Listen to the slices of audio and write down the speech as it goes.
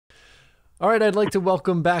All right, I'd like to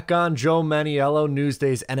welcome back on Joe Maniello,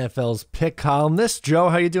 Newsday's NFL's pick columnist. Joe,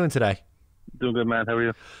 how you doing today? Doing good, man. How are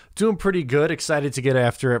you? Doing pretty good. Excited to get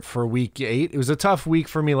after it for week 8. It was a tough week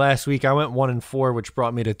for me last week. I went 1-4, which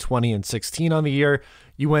brought me to 20-16 on the year.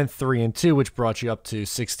 You went 3-2, which brought you up to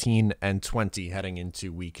 16-20 heading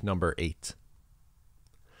into week number 8.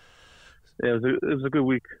 Yeah, it was a good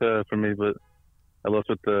week for me, but I lost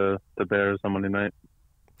with the Bears on Monday night.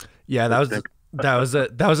 Yeah, that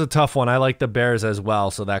was a tough one. I like the Bears as well,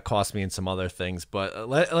 so that cost me in some other things. But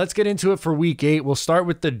let's get into it for week 8. We'll start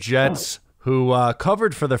with the Jets, who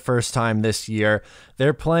covered for the first time this year.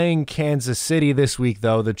 They're playing Kansas City this week,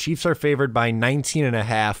 though. The Chiefs are favored by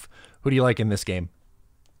 19.5. Who do you like in this game?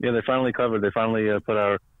 Yeah, they finally covered. They finally put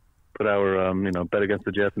our bet against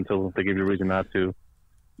the Jets until they gave you a reason not to.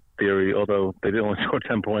 Theory, although they did only score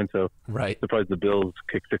 10 points, so right. Surprised the Bills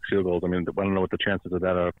kicked 6 field goals. I mean, I don't know what the chances of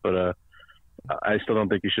that are, but I still don't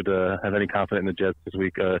think you should have any confidence in the Jets this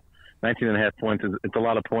week. 19.5 points it's a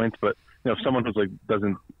lot of points, but if someone who's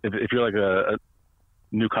if you're like a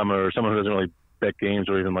newcomer or someone who doesn't really bet games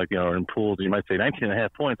or even or in pools, you might say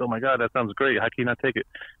 19.5 points. Oh my God, that sounds great. How can you not take it?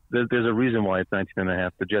 There's a reason why it's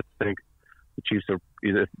 19.5. The Jets think the Chiefs are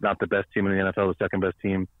either not the best team in the NFL, the second best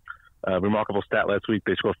team. Remarkable stat last week.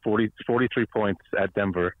 They scored 43 points at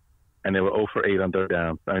Denver, and they were 0 for 8 on third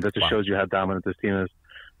down. I mean, that just shows you how dominant this team is.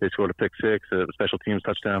 They scored a pick six, a special teams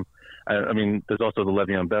touchdown. I mean, there's also the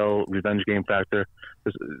Le'Veon Bell revenge game factor.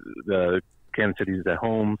 The Kansas City's at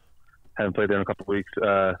home. Haven't played there in a couple of weeks.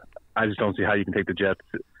 I just don't see how you can take the Jets.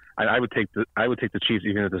 I would take the Chiefs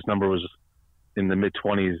even if this number was in the mid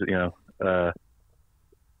 20s.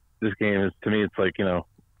 This game is, to me, it's like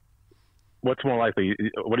what's more likely?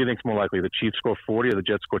 What do you think's more likely? The Chiefs score 40 or the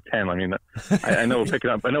Jets score 10? I mean, I know we're picking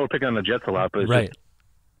on the Jets a lot, but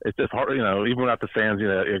it's just hard. Even without the fans,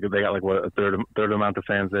 they got a third amount of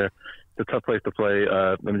fans there. It's a tough place to play.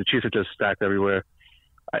 I mean, the Chiefs are just stacked everywhere.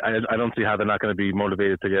 I don't see how they're not going to be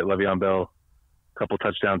motivated to get Le'Veon Bell a couple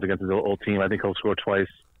touchdowns against his old team. I think he'll score twice.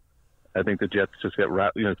 I think the Jets just get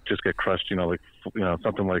crushed.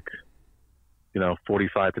 Something like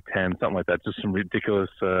 45-10, something like that. Just some ridiculous.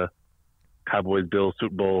 Cowboys Bills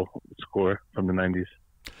Super Bowl score from the 90s.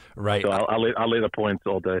 Right. So I'll lay the points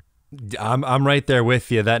all day. I'm right there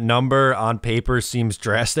with you. That number on paper seems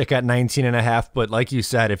drastic at 19.5, but like you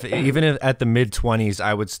said, even at the mid 20s,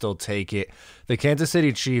 I would still take it. The Kansas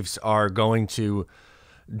City Chiefs are going to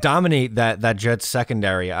dominate that Jets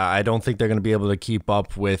secondary. I don't think they're going to be able to keep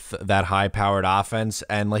up with that high-powered offense.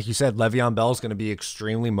 And like you said, Le'Veon Bell is going to be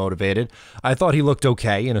extremely motivated. I thought he looked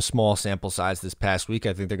okay in a small sample size this past week.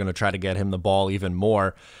 I think they're going to try to get him the ball even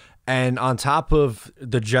more. And on top of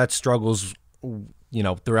the Jets' struggles,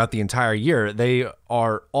 throughout the entire year, they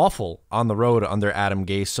are awful on the road under Adam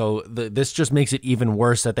Gase. So this just makes it even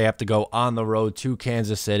worse that they have to go on the road to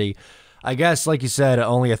Kansas City. I guess, like you said,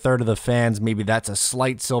 only a third of the fans, maybe that's a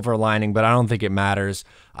slight silver lining, but I don't think it matters.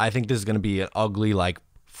 I think this is going to be an ugly,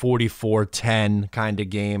 44-10 kind of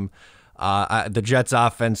game. The Jets'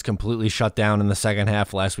 offense completely shut down in the second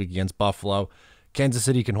half last week against Buffalo. Kansas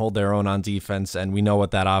City can hold their own on defense, and we know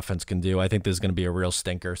what that offense can do. I think this is going to be a real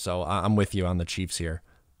stinker, so I'm with you on the Chiefs here.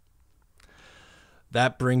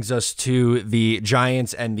 That brings us to the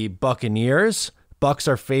Giants and the Buccaneers. Bucs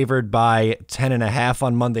are favored by 10.5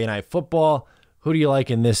 on Monday Night Football. Who do you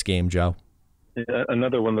like in this game, Joe?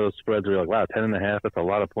 Another one of those spreads where you're like, wow, 10.5, that's a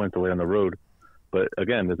lot of points away on the road. But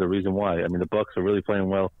again, there's a reason why. I mean, the Bucs are really playing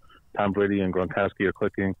well. Tom Brady and Gronkowski are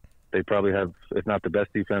clicking. They probably have, if not the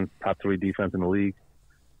best defense, top 3 defense in the league.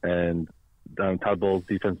 And Todd Bowles'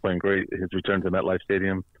 defense playing great. His return to MetLife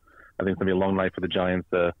Stadium. I think it's going to be a long night for the Giants.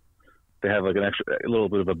 They have a little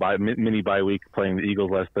bit of a mini bye week playing the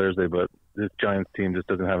Eagles last Thursday, but this Giants team just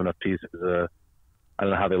doesn't have enough pieces. I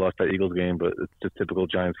don't know how they lost that Eagles game, but it's just typical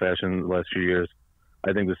Giants fashion the last few years.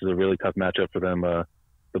 I think this is a really tough matchup for them.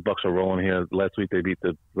 The Bucs are rolling here. Last week they beat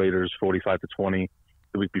the Raiders 45-20.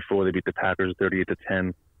 The week before they beat the Packers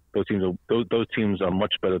 38-10. Those teams are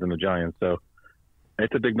much better than the Giants. So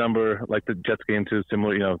it's a big number, like the Jets game too.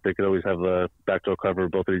 Similar, they could always have a backdoor cover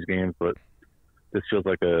both of these games, but this feels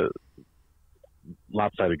like a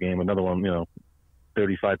lopsided game. Another one,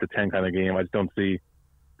 35-10 kind of game. I just don't see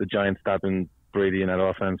the Giants stopping Brady in that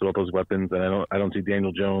offense with all those weapons, and I don't see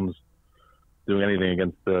Daniel Jones doing anything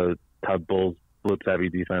against the Todd Bowles blitz-savvy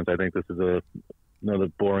defense. I think this is another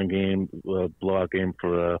boring game, blowout game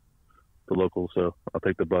for the locals. So I'll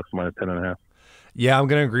take the Bucs minus 10.5. Yeah, I'm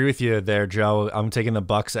going to agree with you there, Joe. I'm taking the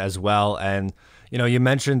Bucs as well. And, you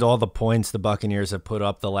mentioned all the points the Buccaneers have put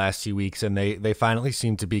up the last few weeks, and they finally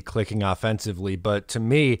seem to be clicking offensively. But to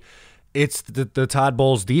me, It's the Todd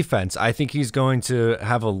Bowles defense. I think he's going to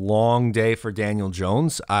have a long day for Daniel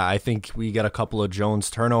Jones. I think we get a couple of Jones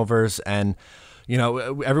turnovers, and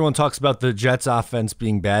everyone talks about the Jets offense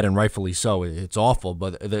being bad, and rightfully so. It's awful,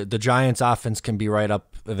 but the Giants offense can be right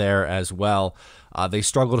up there as well. They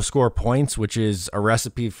struggle to score points, which is a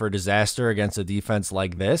recipe for disaster against a defense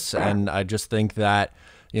like this. And I just think that,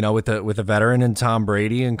 with a veteran in Tom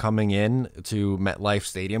Brady and coming in to MetLife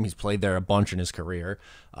Stadium, he's played there a bunch in his career,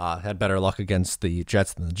 had better luck against the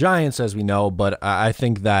Jets than the Giants, as we know. But I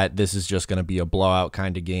think that this is just going to be a blowout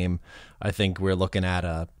kind of game. I think we're looking at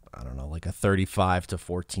like a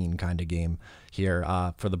 35-14 kind of game here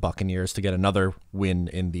for the Buccaneers to get another win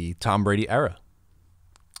in the Tom Brady era.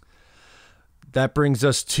 That brings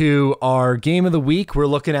us to our game of the week. We're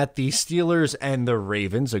looking at the Steelers and the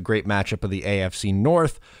Ravens, a great matchup of the AFC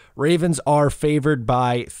North. Ravens are favored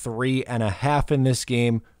by 3.5 in this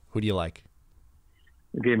game. Who do you like?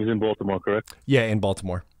 The game is in Baltimore, correct? Yeah, in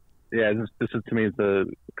Baltimore. Yeah, this is to me the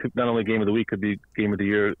not only game of the week, could be game of the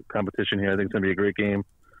year competition here. I think it's going to be a great game.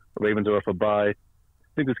 The Ravens are off a bye. I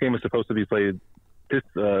think this game is supposed to be played. It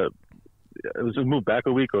was just moved back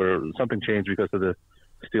a week, or something changed because of the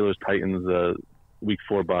Steelers-Titans week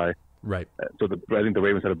 4 bye. Right. So I think the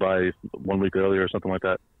Ravens had a bye 1 week earlier or something like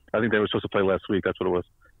that. I think they were supposed to play last week. That's what it was.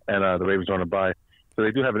 And the Ravens are on a bye. So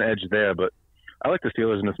they do have an edge there. But I like the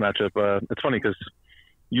Steelers in this matchup. It's funny because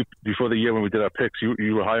before the year when we did our picks,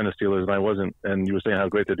 you were high on the Steelers and I wasn't. And you were saying how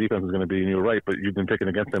great their defense was going to be. And you were right. But you've been picking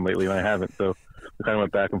against them lately and I haven't. So we kind of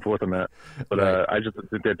went back and forth on that. But right. I just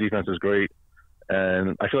think their defense is great.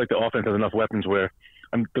 And I feel like the offense has enough weapons where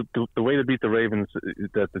the way to beat the Ravens is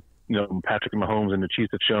that Patrick Mahomes and the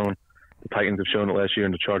Chiefs have shown, the Titans have shown it last year,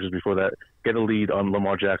 and the Chargers before that, get a lead on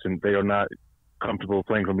Lamar Jackson. They are not comfortable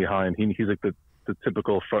playing from behind. He's like the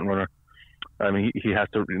typical front runner. I mean, he has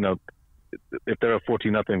to, if they're up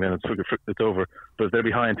 14-0, then it's over. But if they're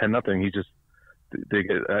behind 10-0,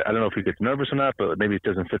 I don't know if he gets nervous or not, but maybe it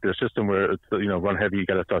doesn't fit their system where it's run heavy. You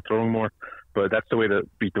got to start throwing more. But that's the way to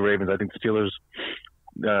beat the Ravens. I think the Steelers.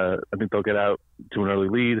 I think they'll get out to an early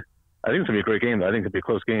lead. I think it's gonna be a great game. I think it'll be a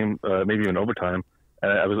close game, maybe even overtime.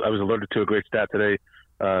 I was alerted to a great stat today.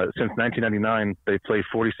 Since 1999, they played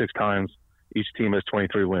 46 times. Each team has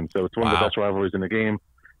 23 wins, so it's one of the best rivalries in the game.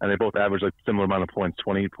 And they both average like similar amount of points,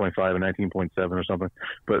 20.5 and 19.7 or something.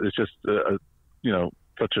 But it's just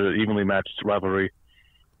such an evenly matched rivalry.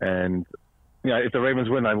 And if the Ravens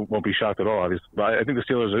win, I won't be shocked at all, obviously. But I think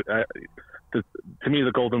the Steelers are. To me,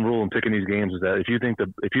 the golden rule in picking these games is that if you think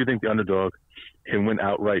the underdog can win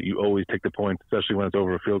outright, you always take the points, especially when it's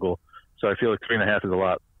over a field goal. So I feel like 3.5 is a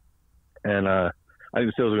lot, and I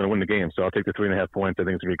think the Steelers are going to win the game. So I'll take the 3.5 points. I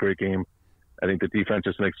think it's going to be a great game. I think the defense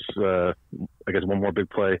just makes, I guess, one more big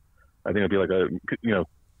play. I think it'll be like a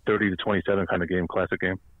 30-27 kind of game, classic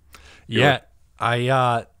game. Yeah,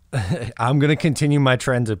 I'm going to continue my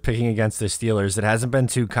trend of picking against the Steelers. It hasn't been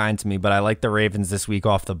too kind to me, but I like the Ravens this week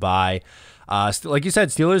off the bye. Like you said,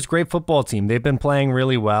 Steelers, great football team. They've been playing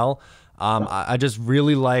really well. I just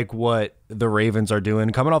really like what the Ravens are doing.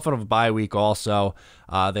 Coming off of a bye week also,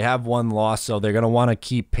 they have one loss, so they're going to want to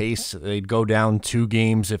keep pace. They'd go down 2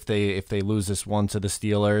 games if they lose this one to the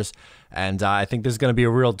Steelers. And I think this is going to be a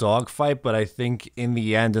real dogfight, but I think in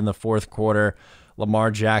the end, in the fourth quarter,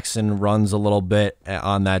 Lamar Jackson runs a little bit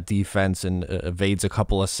on that defense and evades a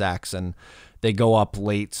couple of sacks, and they go up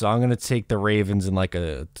late. So I'm going to take the Ravens in like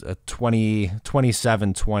a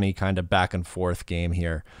 27-20 kind of back and forth game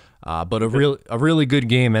here. But a really good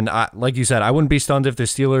game. And like you said, I wouldn't be stunned if the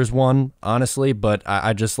Steelers won, honestly, but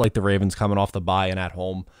I just like the Ravens coming off the bye and at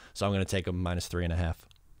home. So I'm going to take them -3.5.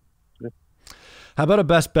 Yep. How about a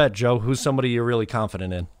best bet, Joe? Who's somebody you're really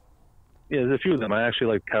confident in? Yeah, there's a few of them. I actually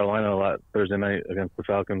like Carolina a lot Thursday night against the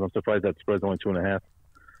Falcons. I'm surprised that spread's only 2.5.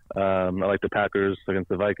 I like the Packers against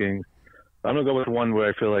the Vikings. I'm gonna go with one where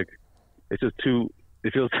I feel like it's just too.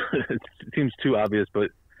 It seems too obvious, but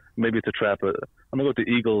maybe it's a trap. But I'm gonna go with the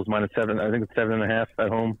Eagles -7. I think it's 7.5 at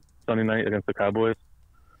home Sunday night against the Cowboys.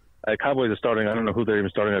 Cowboys are starting. I don't know who they're even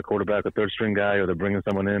starting at quarterback, a third string guy, or they're bringing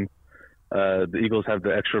someone in. The Eagles have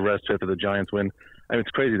the extra rest after the Giants win. I mean,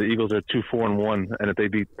 it's crazy. The Eagles are 2-4-1, and if they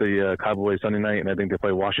beat the Cowboys Sunday night, and I think they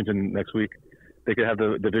play Washington next week, they could have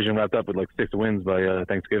the division wrapped up with like 6 wins by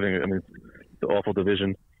Thanksgiving. I mean, it's an awful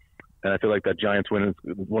division, and I feel like that Giants win is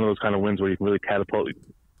one of those kind of wins where you can really catapult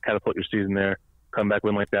your season there, come back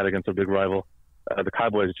win like that against a big rival. The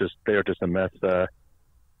Cowboys they are just a mess.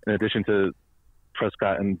 In addition to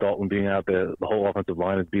Prescott and Dalton being out there, the whole offensive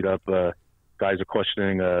line is beat up. Guys are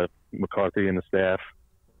questioning McCarthy and the staff.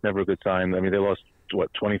 Never a good sign. I mean, they lost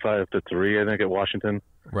 25-3, I think, at Washington.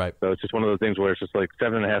 Right. So it's just one of those things where it's just like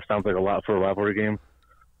 7.5 sounds like a lot for a rivalry game,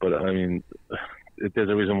 But I mean, there's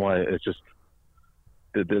a reason why. It's just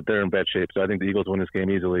they're in bad shape. So I think the Eagles win this game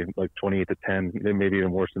easily, like 28-10, maybe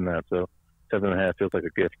even worse than that. So 7.5 feels like a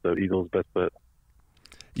gift. So Eagles best bet.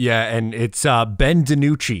 Yeah, and it's Ben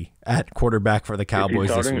DiNucci at quarterback for the Cowboys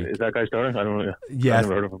this week. Is that guy starting? I don't know. Yeah, I've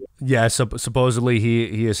never heard of him. Yeah. Supposedly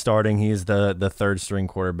he is starting. He is the third string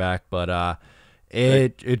quarterback, but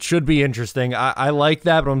it should be interesting. I like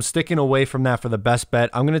that, but I'm sticking away from that for the best bet.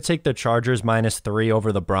 I'm going to take the Chargers -3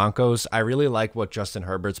 over the Broncos. I really like what Justin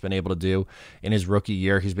Herbert's been able to do in his rookie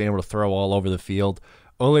year. He's been able to throw all over the field.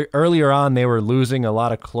 Earlier on, they were losing a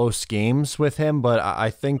lot of close games with him, but I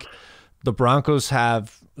think the Broncos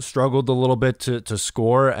have struggled a little bit to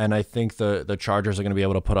score, and I think the Chargers are going to be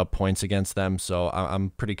able to put up points against them. So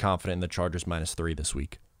I'm pretty confident in the Chargers -3 this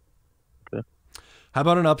week. Okay. How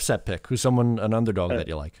about an upset pick? Who's an underdog that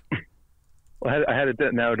you like? Well, I had it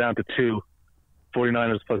narrowed down to 2,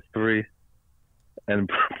 49ers +3, and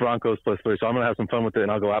Broncos +3. So I'm going to have some fun with it,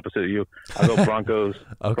 and I'll go opposite of you. I'll go Broncos.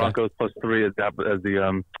 Okay. Broncos +3 as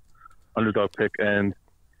the underdog pick, and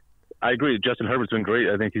I agree. Justin Herbert's been great.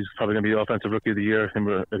 I think he's probably going to be offensive rookie of the year. Him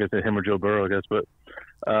or Joe Burrow, I guess. But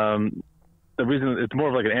the reason it's more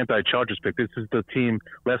of like an anti-Chargers pick. This is the team.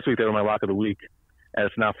 Last week they were my lock of the week, and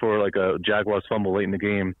if not for like a Jaguars fumble late in the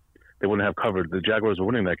game, they wouldn't have covered. The Jaguars were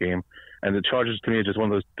winning that game, and the Chargers to me are just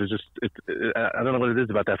one of those. There's just I don't know what it is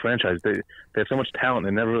about that franchise. They have so much talent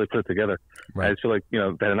and never really put it together. Right. I just feel like they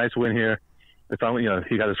had a nice win here. They finally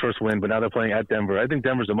he got his first win, but now they're playing at Denver. I think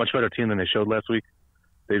Denver's a much better team than they showed last week.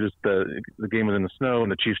 They just the game was in the snow,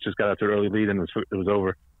 and the Chiefs just got out their early lead, and it was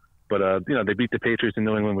over. But they beat the Patriots in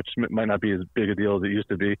New England, which might not be as big a deal as it used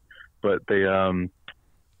to be. But they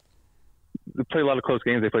play a lot of close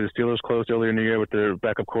games. They played the Steelers close earlier in the year with their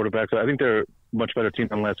backup quarterback. So I think they're a much better team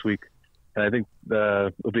than last week, and I think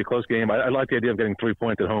it'll be a close game. I like the idea of getting 3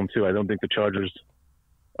 points at home too. I don't think the Chargers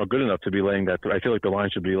are good enough to be laying that. I feel like the line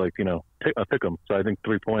should be like pick 'em. So I think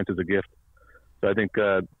 3 points is a gift. So I think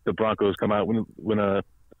the Broncos come out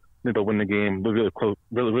I think they'll win the game. Really close,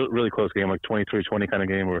 really close game, like 23-20 kind of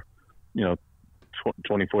game, or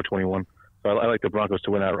 24-21. So I like the Broncos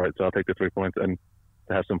to win outright. So I'll take the 3 points and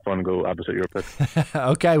to have some fun and go opposite your pick.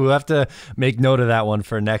 Okay, we'll have to make note of that one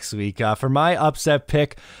for next week. For my upset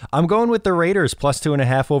pick, I'm going with the Raiders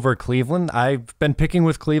 +2.5 over Cleveland. I've been picking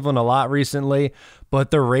with Cleveland a lot recently,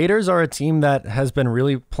 but the Raiders are a team that has been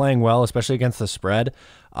really playing well, especially against the spread.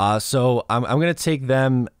 So I'm going to take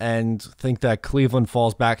them and think that Cleveland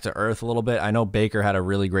falls back to earth a little bit. I know Baker had a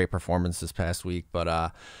really great performance this past week, but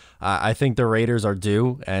I think the Raiders are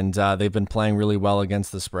due, and they've been playing really well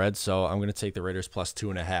against the spread. So I'm going to take the Raiders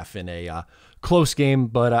 +2.5 in a close game,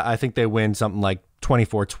 but I think they win something like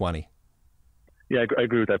 24-20. Yeah, I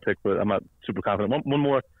agree with that pick, but I'm not super confident. One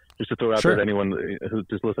more just to throw out there to anyone who's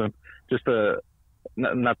just listening. Just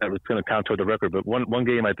not that it's going to count toward the record, but one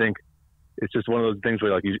game I think it's just one of those things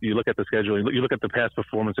where like you look at the schedule, you look at the past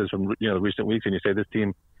performances from recent weeks, and you say this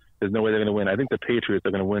team, there's no way they're going to win. I think the Patriots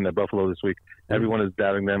are going to win at Buffalo this week. Everyone is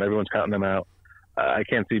doubting them. Everyone's counting them out. I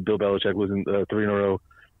can't see Bill Belichick losing 3 in a row,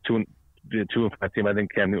 2-5 team. I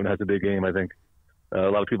think Cam Newton has a big game. I think a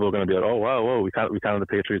lot of people are going to be like, oh wow, whoa, we counted the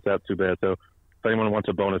Patriots out too bad. So if anyone wants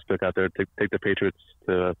a bonus pick out there, take the Patriots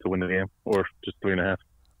to win the game, or just 3.5.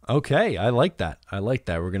 Okay, I like that.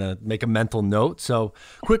 We're going to make a mental note. So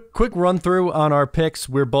quick run through on our picks.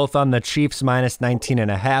 We're both on the Chiefs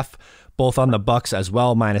 -19.5, both on the Bucks as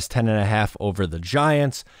well, -10.5 over the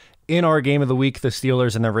Giants. In our game of the week, the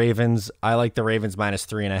Steelers and the Ravens, I like the Ravens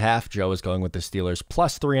 -3.5. Joe is going with the Steelers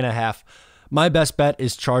 +3.5. My best bet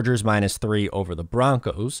is Chargers -3 over the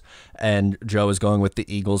Broncos, and Joe is going with the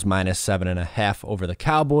Eagles -7.5 over the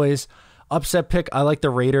Cowboys. Upset pick, I like the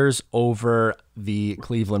Raiders over the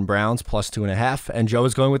Cleveland Browns +2.5, and Joe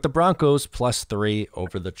is going with the Broncos +3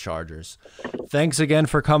 over the Chargers. Thanks again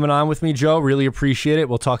for coming on with me, Joe. Really appreciate it.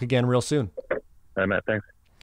 We'll talk again real soon. All right, Matt. Thanks.